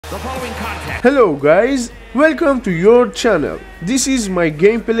The following contest. Hello guys, welcome to your channel. This is my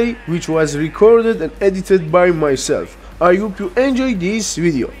gameplay which was recorded and edited by myself. I hope you enjoy this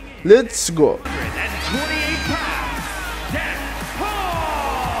video. Let's go. 128 pounds.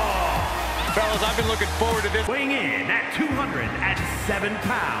 Fellas, I've been looking forward to this. Weighing in at 207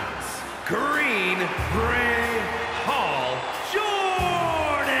 pounds. Green Gray Hall Jordan.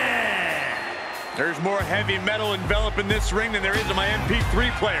 There's more heavy metal enveloping this ring than there is in my MP3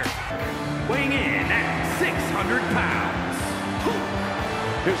 player. Weighing in at 600 pounds.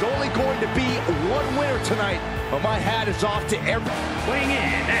 There's only going to be one winner tonight, but my hat is off to every... Weighing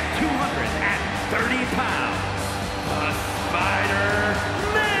in at 230 pounds. The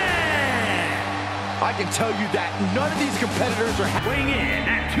Spider-Man. I can tell you that none of these competitors are... Weighing in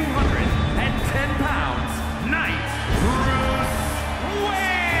at 210 pounds. Knight Bruce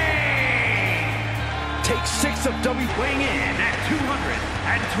Wayne. Take 6 of W... Weighing in at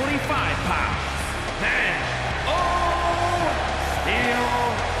 225 pounds. And Steel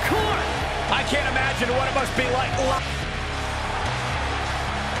Court. I can't imagine what it must be like.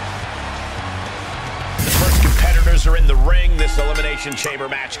 The first competitors are in the ring. This Elimination Chamber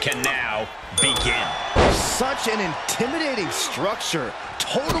match can now begin. Such an intimidating structure.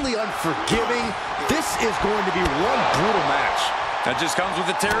 Totally unforgiving. This is going to be one brutal match. That just comes with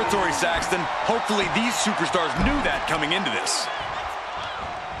the territory, Saxton. Hopefully these superstars knew that coming into this.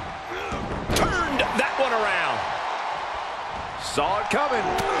 Turned that one around. Saw it coming.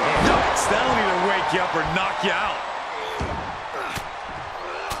 Nuts. That'll either wake you up or knock you out.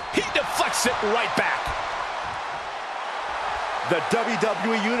 He deflects it right back. The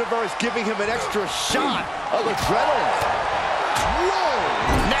WWE Universe giving him an extra shot of adrenaline. Whoa!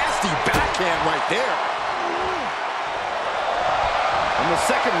 Nasty backhand right there. On the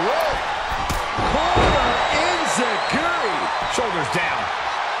second row. Corner Enziguri. Shoulders down.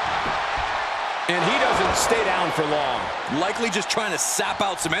 And he doesn't stay down for long. Likely just trying to sap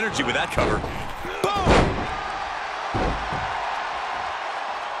out some energy with that cover. Boom!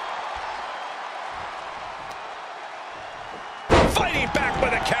 Fighting back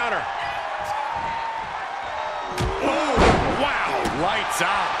with a counter. Oh, wow. Lights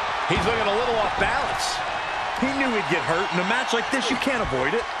out. He's looking a little off balance. He knew he'd get hurt. In a match like this, you can't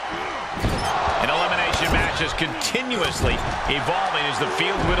avoid it. An elimination match is continuously evolving as the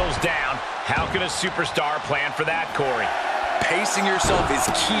field whittles down. How can a superstar plan for that, Corey? Pacing yourself is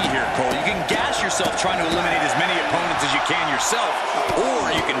key here, Cole. You can gas yourself trying to eliminate as many opponents as you can yourself, or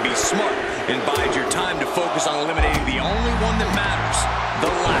you can be smart and bide your time to focus on eliminating the only one that matters,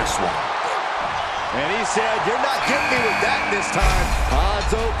 the last one. And he said, you're not getting me with that this time.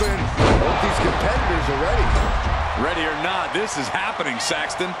 Odds open. Hope these competitors are ready. Ready or not, this is happening,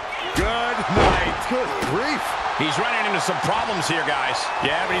 Saxton. Good night. Good grief. He's running into some problems here, guys.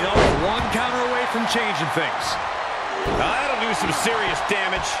 Yeah, but he's always one counter away from changing things. That'll do some serious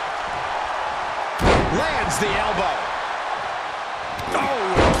damage. Lands the elbow. Oh,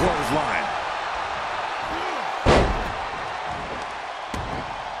 clothesline.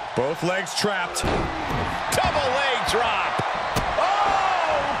 Both legs trapped. Double leg drop.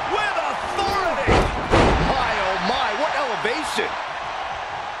 Oh, with authority. My, oh my, what elevation.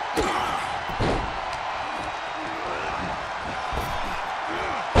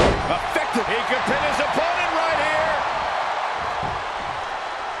 Effective. He could pin his opponent right here.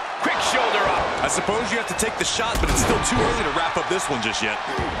 Quick shoulder up. I suppose you have to take the shot, but it's still too early to wrap up this one just yet.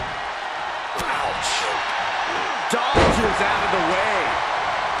 Ouch. Dodges out of the way.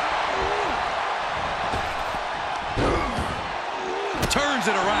 Turns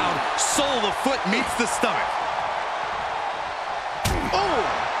it around. Sole of the foot meets the stomach. Oh!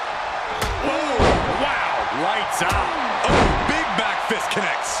 Oh, wow. Lights out. Oh, big back fist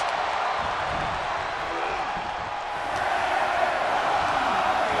connects.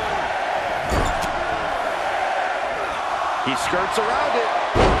 He skirts around it.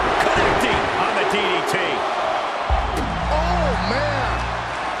 Connecting on the DDT. Oh, man.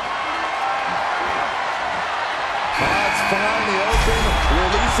 Odds finally open,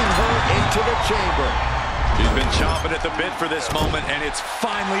 releasing her into the chamber. She's been chomping at the bit for this moment, and it's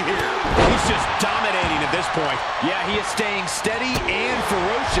finally here. He's just dominating at this point. Yeah, he is staying steady and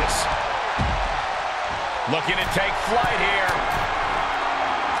ferocious. Looking to take flight here.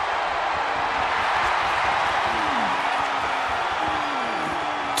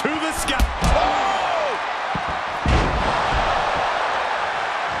 To the sky. Oh!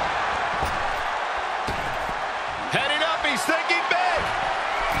 Heading up, he's thinking big.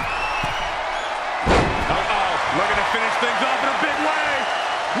 Uh-oh, looking to finish things off in a big way.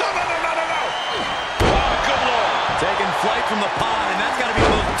 No. Oh, good Lord. Taking flight from the pod, and that's got to be the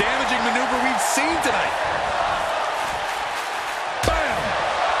most damaging tonight. Bam!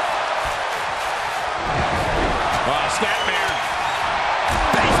 Oh, snapmare.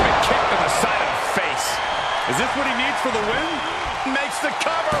 Basement kick to the side of the face. Is this what he needs for the win? Makes the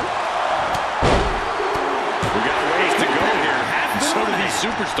cover. We got ways to go here. And so do these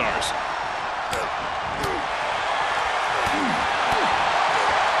superstars.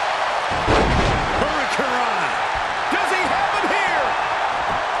 Hurricane. Does he have it here?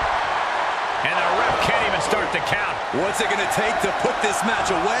 And the ref can't even start the count. What's it going to take to put this match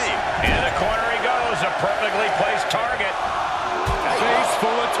away? Into the corner he goes. A perfectly placed target. Face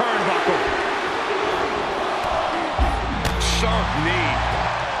full of turnbuckle. Sharp knee.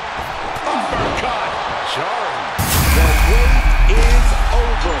 Uppercut. Jarring. The wait is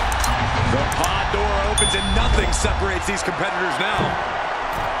over. The pod door opens and nothing separates these competitors now.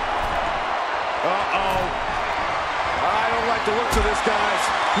 Uh-oh. I don't like the looks of this, guys.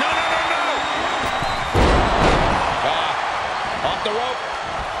 No, no, no, no! Off the rope.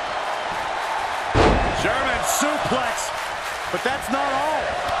 German suplex. But that's not all.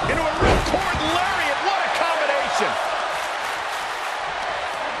 Into a ripcord lariat. What a combination.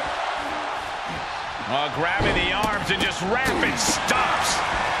 Grabbing the arms and just rapid stops.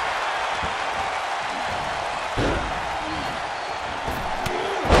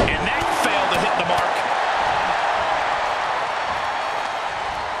 And that failed to hit the mark.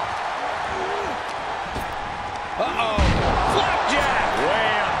 Uh-oh. Flapjack. Way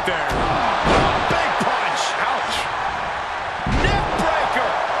up there. Big punch. Ouch. Neck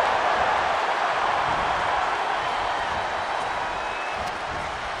breaker.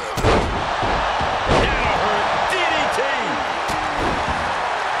 That'll hurt. DDT.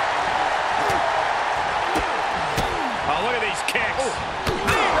 Oh, look at these kicks.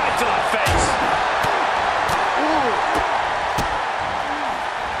 Knee right to the face.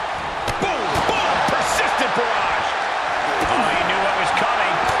 Boom, boom. Persistent barrage. Oh, he knew what was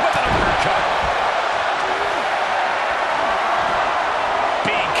coming with an uppercut.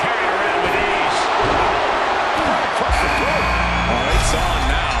 Being carried around with ease. Across the throat. Oh, it's on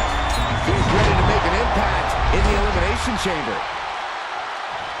now. He's ready to make an impact in the Elimination Chamber.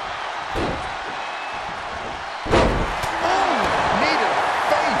 Oh, knee to the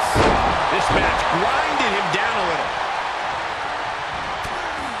face. This match grinded him down a little.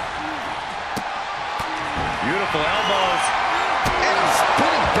 Beautiful elbows. And a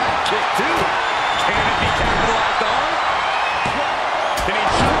spinning back kick, too. Can it be capitalized on? Can he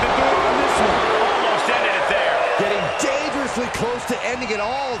shut the door on this one? Almost ended it there. Getting dangerously close to ending it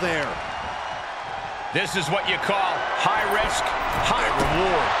all there. This is what you call high risk, high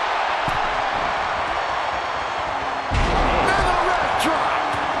reward. And the ref drop.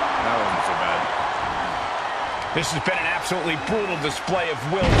 That wasn't so bad. This has been an absolutely brutal display of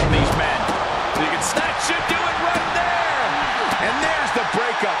will from these men. You can that should do it right there. And there's the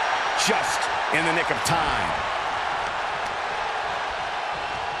breakup, just in the nick of time.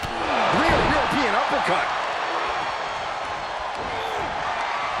 Real European uppercut.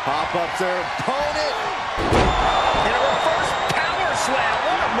 Pop up their opponent. And a reverse power slam.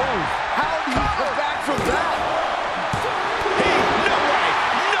 What a move. How do you come back from that? No way.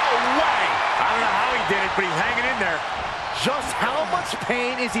 No way. I don't know how he did it, but he's hanging in there. Just how much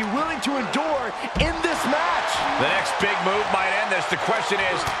pain is he willing to endure in this match? The next big move might end this. The question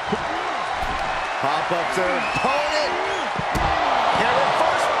is, Pop up their opponent. and a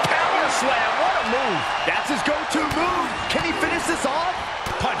reverse power slam. What a move. That's his go-to move. Can he finish this off?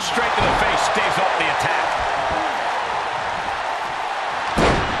 Punch straight to the face, stays off the attack.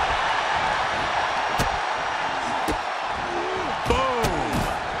 Boom.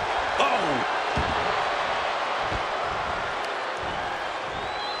 Oh.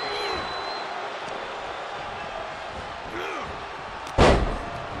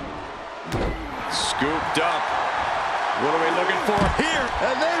 Scooped up. What are we looking for here?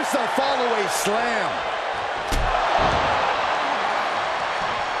 And there's the fall-away slam.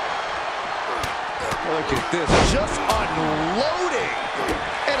 Look at this, just unloading.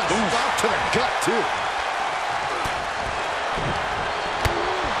 And a stop to the gut, too.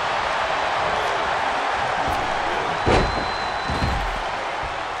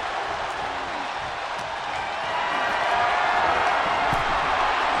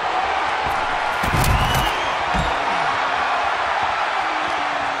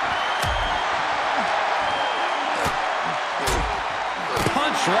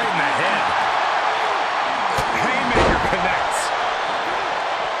 Punch right in the head. Haymaker connects.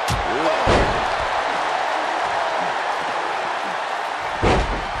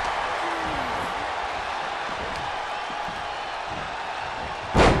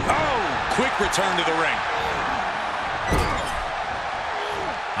 Oh! quick return to the ring.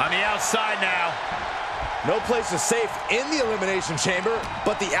 On the outside now. No place is safe in the Elimination Chamber,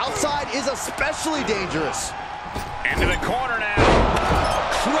 but the outside is especially dangerous. Into the corner now.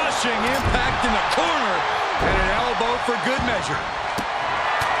 Crushing impact in the corner. And an elbow for good measure.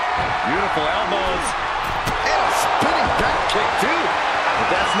 Beautiful elbows. And a spinning back kick, too. If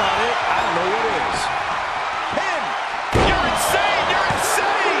that's not it, I don't know what is. Pin! You're insane! You're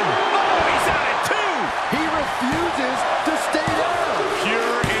insane! Oh, he's out at 2! He refuses to stay down.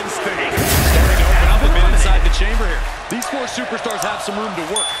 Pure instinct. Starting to open up a bit inside the chamber here. These four superstars have some room to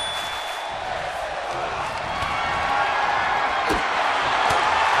work.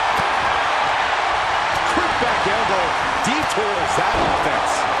 Quick back elbow detours that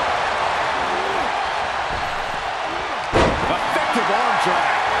offense. Effective arm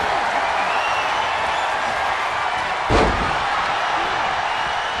drag.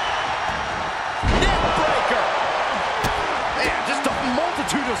 Neck breaker. Man, just a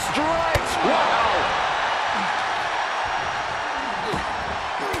multitude of strikes. Wow.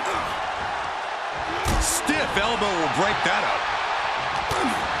 Stiff elbow will break that up.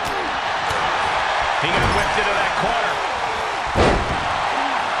 He got whipped into that corner.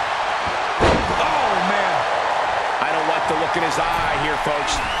 Oh, man. I don't like the look in his eye here,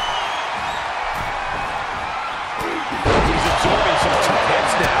 folks. He's absorbing some tough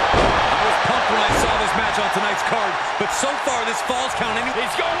hits now. I was pumped when I saw this match on tonight's card, but so far this falls count anyway.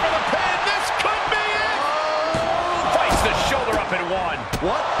 He's going for the pin. This could be it. Fights the shoulder up and 1.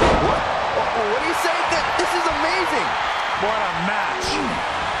 What? What do you say? This is amazing. What a match.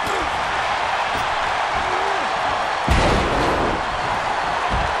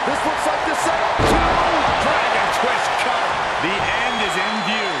 This looks like the setup. Dragon twist cover. The end is in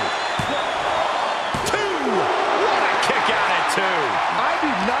view. 2. What a kick out at 2. I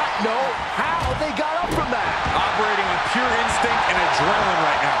do not know how they got up from that. Operating on pure instinct and adrenaline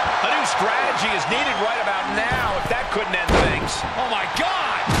right now. A new strategy is needed right about now if that couldn't end things. Oh, my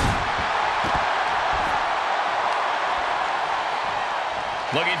God.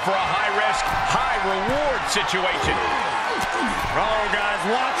 Looking for a high-risk, high-reward situation. Oh, guys,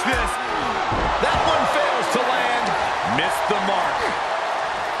 watch this. That one fails to land. Missed the mark.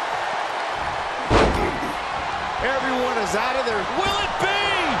 Everyone is out of there. Will it be?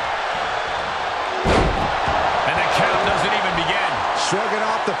 And the count doesn't even begin. Shrugging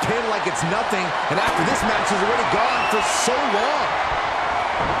off the pin like it's nothing, and after this match has already gone for so long.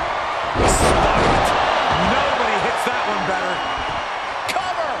 Spiked. Nobody hits that one better.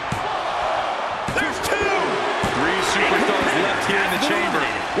 Cover. There's 2. 3 superstars left here in the chamber.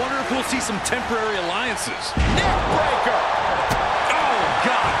 Wonder if we'll see some temporary alliances. Neck breaker. Oh,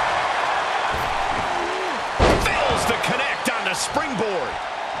 God. Fails to connect on the springboard.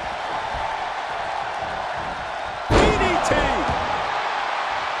 DDT.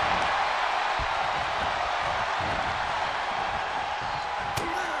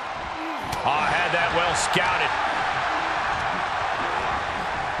 Oh, had that well scouted.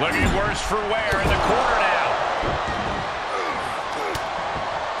 Looking worse for wear in the corner now.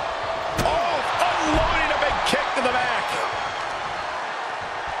 Oh, unloading a big kick to the back.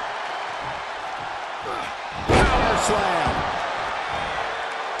 Power slam.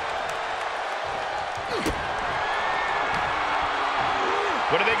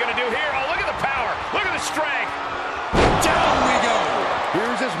 What are they going to do here? Oh, look at the power. Look at the strength. Down we go.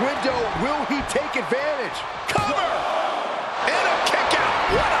 Here's his window. Will he take advantage? Cover. And a kick out.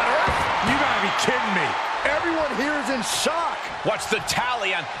 What on earth? You gotta be kidding me. Everyone here is in shock. What's the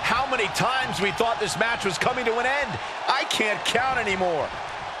tally on how many times we thought this match was coming to an end? I can't count anymore.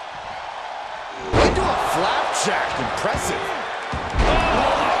 Into a flapjack. Impressive.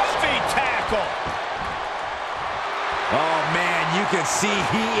 Oh, feet tackle. Oh, man, you can see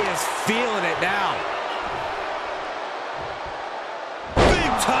he is feeling it now.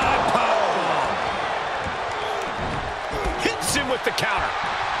 Big time powerbomb. Hits him with the counter.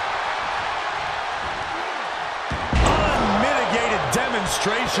 Unmitigated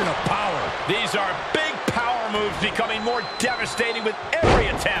demonstration of power. These are big power moves becoming more devastating with every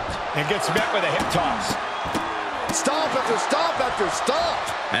attempt. And gets met with a hip toss. Stomp after stomp after stomp.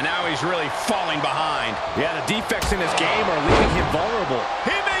 And now he's really falling behind. Yeah, the defects in his game are leaving him vulnerable.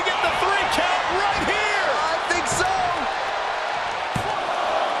 He may get the 3 count right here. I think so.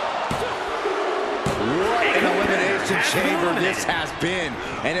 What an elimination chamber this has been.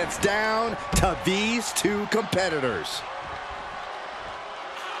 And it's down to these 2 competitors.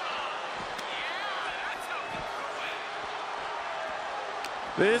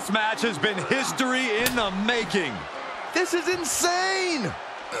 This match has been history in the making. This is insane.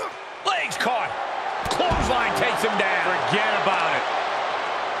 Leg puts him down. Forget about it.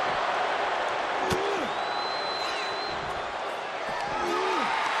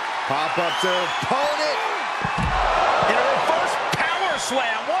 Pop up to opponent. In a reverse power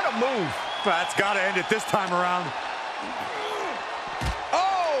slam. What a move. That's got to end it this time around.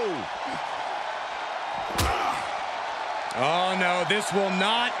 Oh, no, this will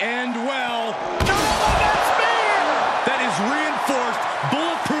not end well. No, that's spear! That is reinforced,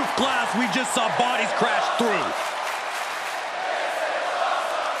 bulletproof glass we just saw bodies crash through.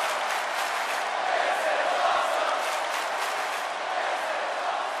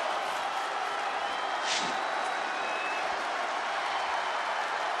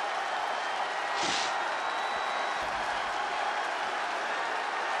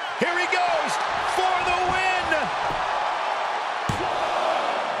 Here he goes for the win!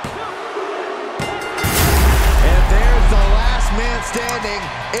 Man standing.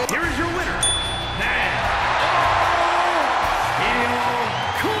 Here is your winner, and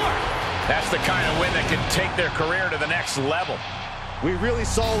That's the kind of win that can take their career to the next level. We really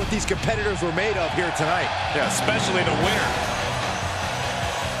saw what these competitors were made of here tonight. Yeah, especially the winner.